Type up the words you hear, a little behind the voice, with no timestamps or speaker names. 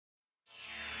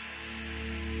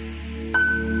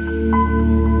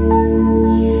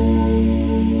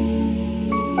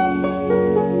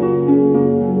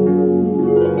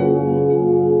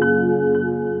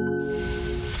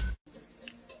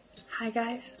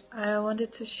I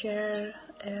wanted to share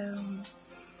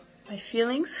my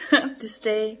feelings this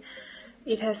day.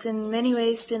 It has in many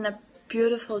ways been a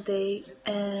beautiful day,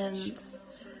 and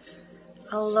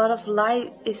a lot of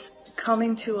light is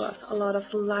coming to us. A lot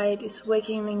of light is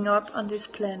waking up on this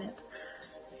planet.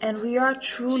 And we are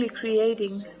truly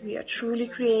creating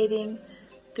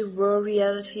the world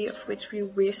reality of which we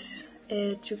wish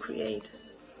to create.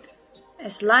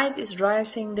 As light is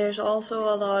rising, there's also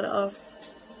a lot of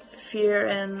fear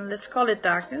and, let's call it,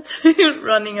 darkness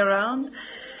running around.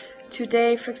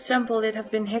 Today, for example, it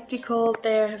have been hectic cold.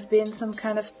 There have been some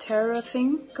kind of terror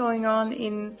thing going on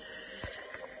in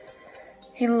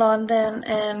London,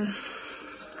 and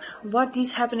what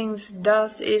these happenings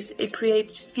does is it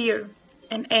creates fear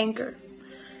and anger,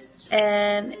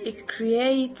 and it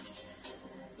creates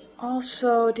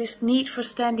also this need for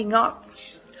standing up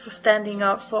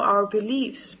for our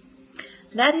beliefs.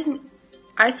 That in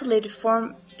isolated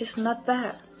form is not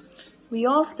bad. We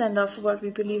all stand up for what we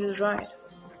believe is right.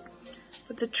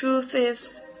 But the truth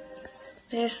is,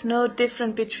 there's no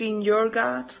difference between your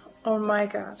God or my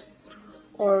God,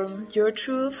 or your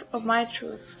truth or my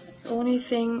truth. The only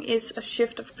thing is a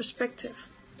shift of perspective.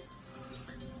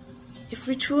 If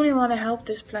we truly want to help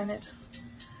this planet,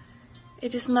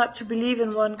 it is not to believe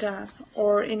in one God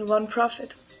or in one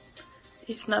prophet.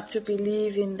 It's not to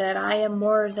believe in that I am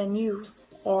more than you,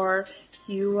 or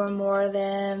you are more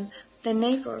than the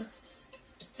neighbor.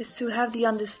 It's to have the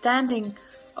understanding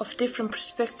of different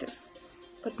perspective,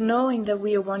 but knowing that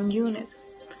we are one unit.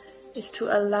 It's to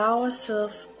allow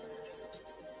ourselves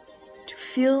to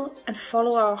feel and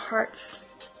follow our hearts,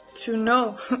 to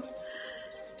know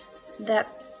that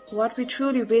what we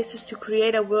truly wish is to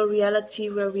create a world reality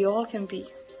where we all can be,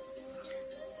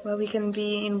 where we can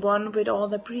be in one with all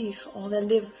that breathe, all that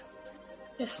live.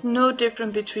 There's no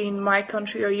difference between my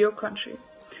country or your country.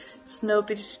 There's no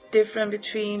difference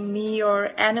between me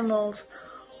or animals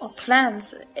or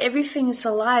plants. Everything is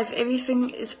alive,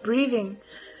 everything is breathing,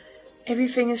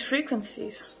 everything is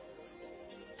frequencies.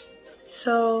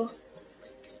 So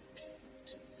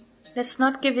let's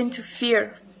not give in to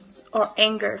fear or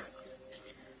anger.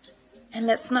 And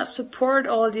let's not support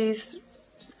all these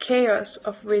chaos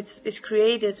of which is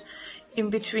created in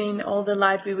between all the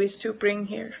light we wish to bring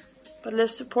here. But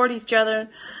let's support each other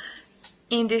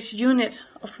in this unit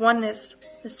of oneness.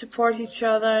 Let's support each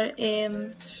other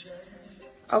in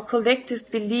our collective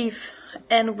belief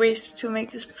and wish to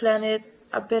make this planet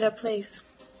a better place.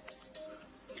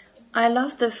 I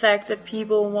love the fact that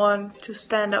people want to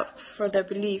stand up for their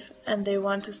belief, and they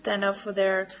want to stand up for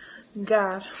their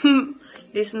God.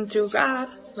 Listen to God,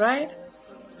 right?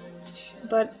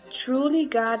 But truly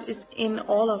God is in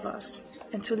all of us.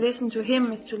 And to listen to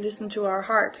Him is to listen to our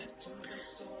heart.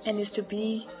 And is to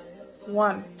be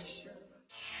one.